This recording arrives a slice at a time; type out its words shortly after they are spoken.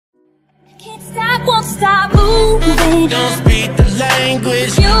Don't stop moving. Don't speak the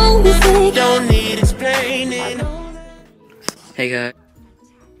language. Music. Don't need explaining. Hey guys,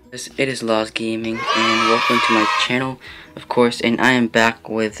 it is lawzGaming and welcome to my channel, of course, and I am back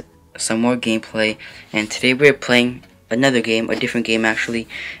with some more gameplay. And today we're playing another game, a different game actually.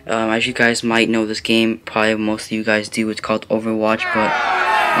 As you guys might know, this game, probably most of you guys do, it's called Overwatch. But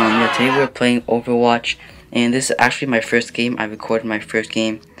yeah, today we're playing Overwatch, and this is actually my first game. I recorded my first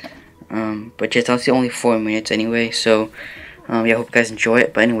game, but it's actually only 4 minutes anyway, so yeah, I hope you guys enjoy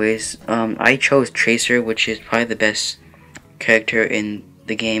it. But anyways, I chose Tracer, which is probably the best character in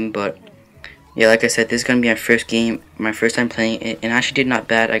the game. But yeah, like I said, this is gonna be my first game, my first time playing it, and I actually did not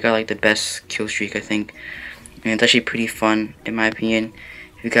bad. I got like the best kill streak, I think, and it's actually pretty fun in my opinion.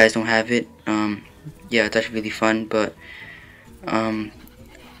 If you guys don't have it, yeah, it's actually really fun. But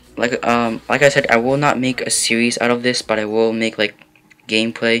like I said, I will not make a series out of this, but I will make like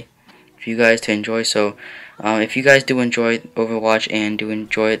gameplay for you guys to enjoy. So if you guys do enjoy Overwatch and do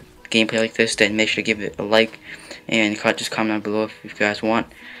enjoy gameplay like this, then make sure to give it a like and just comment down below if you guys want.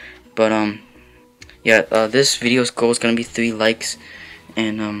 But yeah, this video's goal is gonna be 3 likes,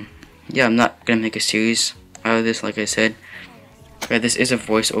 and yeah, I'm not gonna make a series out of this, like I said. Yeah, this is a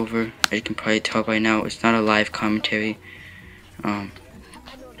voiceover, as you can probably tell by now. It's not a live commentary. But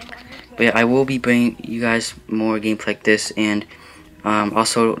yeah, I will be bringing you guys more gameplay like this, and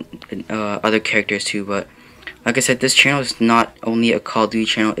also other characters too. But like I said, this channel is not only a Call of Duty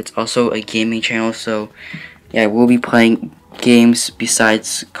channel, it's also a gaming channel. So yeah, we'll be playing games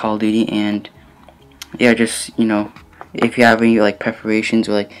besides Call of Duty. And yeah, just, you know, if you have any like preparations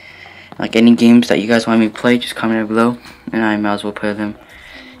or like any games that you guys want me to play, just comment down below, and I might as well play them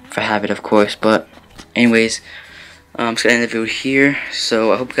if I have it, of course. But anyways, I'm just gonna end the video here.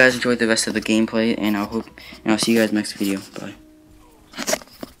 So I hope you guys enjoyed the rest of the gameplay, and I'll see you guys next video. Bye.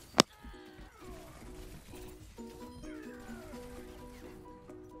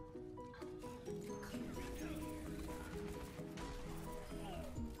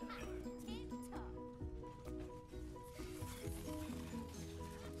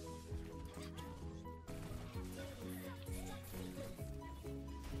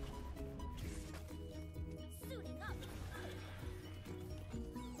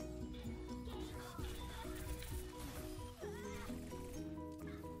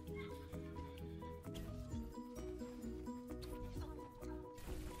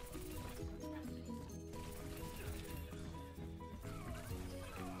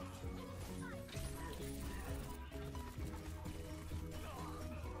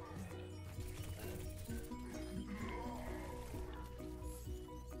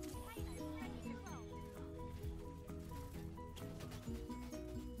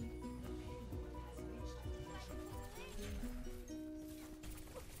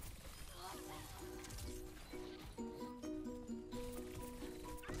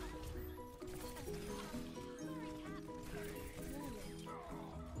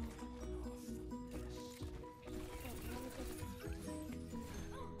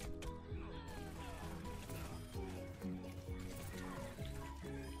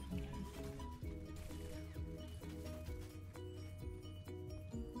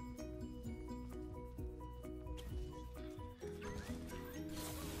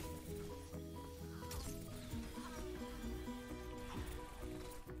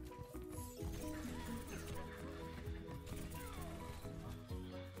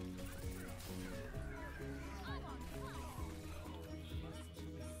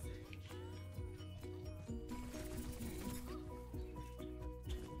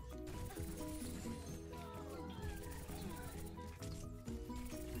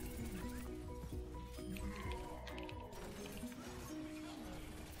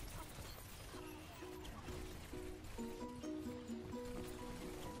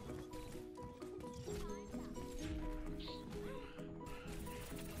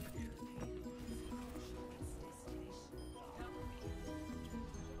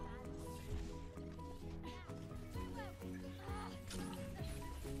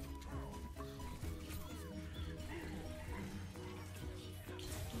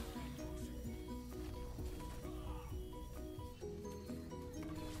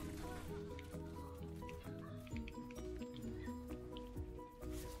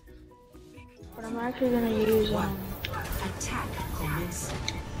 But I'm actually gonna use attack commencing.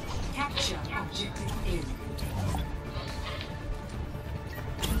 Capture objective A.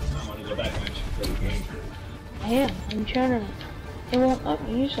 I want to go back and actually play the game. I'm trying to. It won't let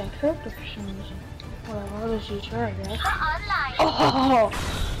me use that character for some reason. Well, I'll just use her, I guess. Oh!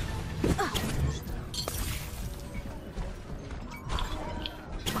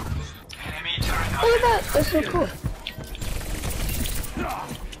 Enemy turret Look at that! That's so cool.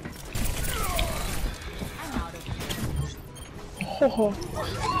 Oh.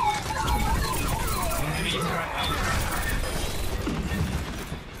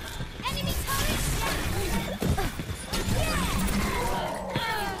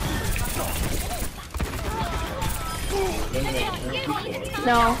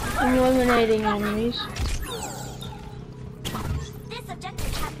 No, I'm eliminating enemies. This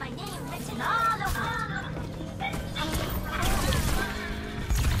objective has my name written all over.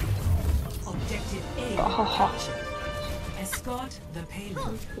 Objective A. Escort the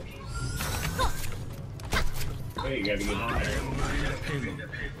payload. Hey, you gotta get there.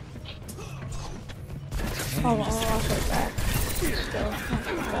 Oh, I'll take that. Still, not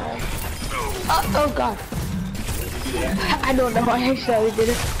too bad. Oh god. I don't know, I actually did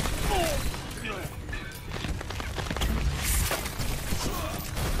it.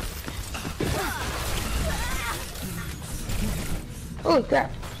 Oh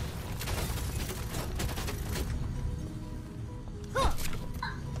crap.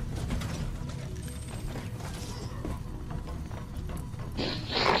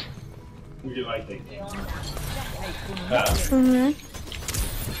 Would you like that?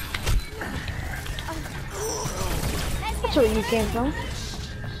 That's where you came from.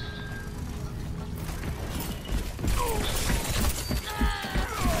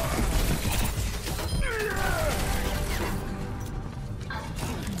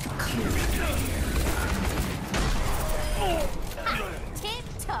 Tip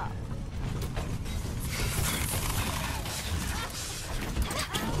top.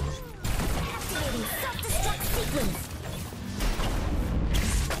 Activating self-destruct sequence.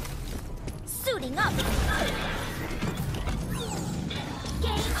 Suiting up.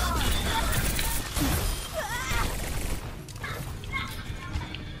 Game on.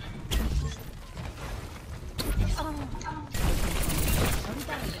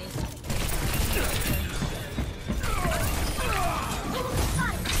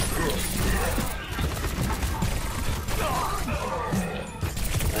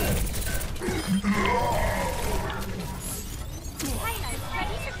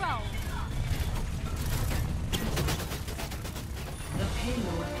 Ready to roll. The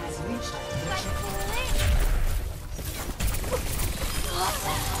payload has reached the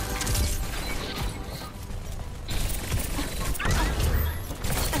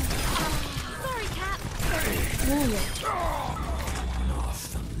Sorry, Cap.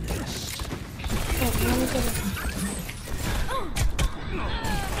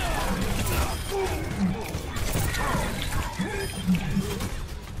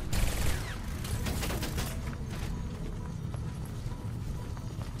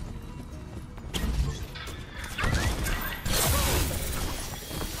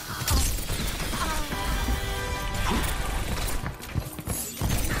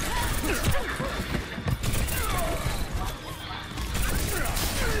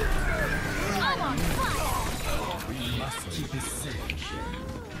 I'm on fire.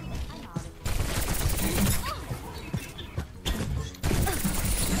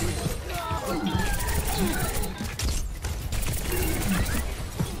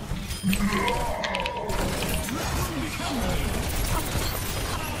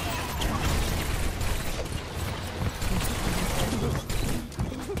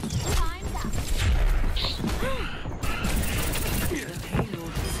 Time's up.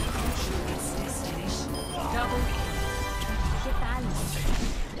 payload is approaching its destination. Double Get balance.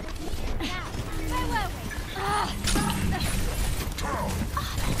 Now, where were we?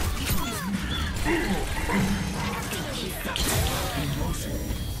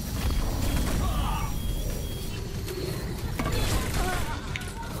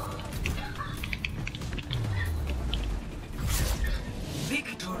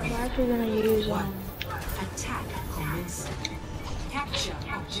 victory. I'm actually gonna use Attack commencing. Capture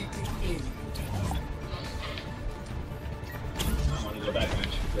objective A. I want to go back and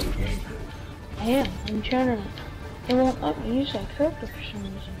actually play the game. Damn, I'm trying to. It won't let me use that character for some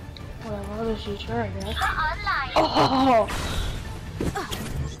reason. Well, I'll just use her, I guess. Online. Oh!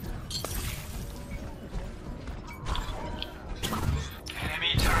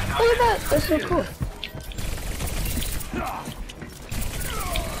 Look at that! That's so cool.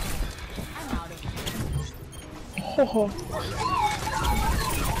 Oh.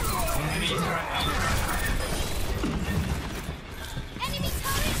 Enemy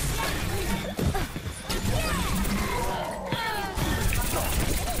turret.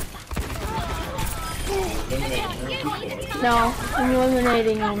 No, I'm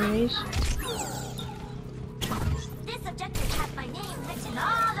eliminating enemies. This objective has my name written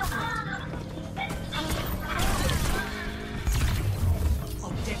all over.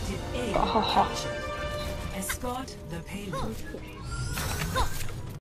 ha ha. Escort the payload.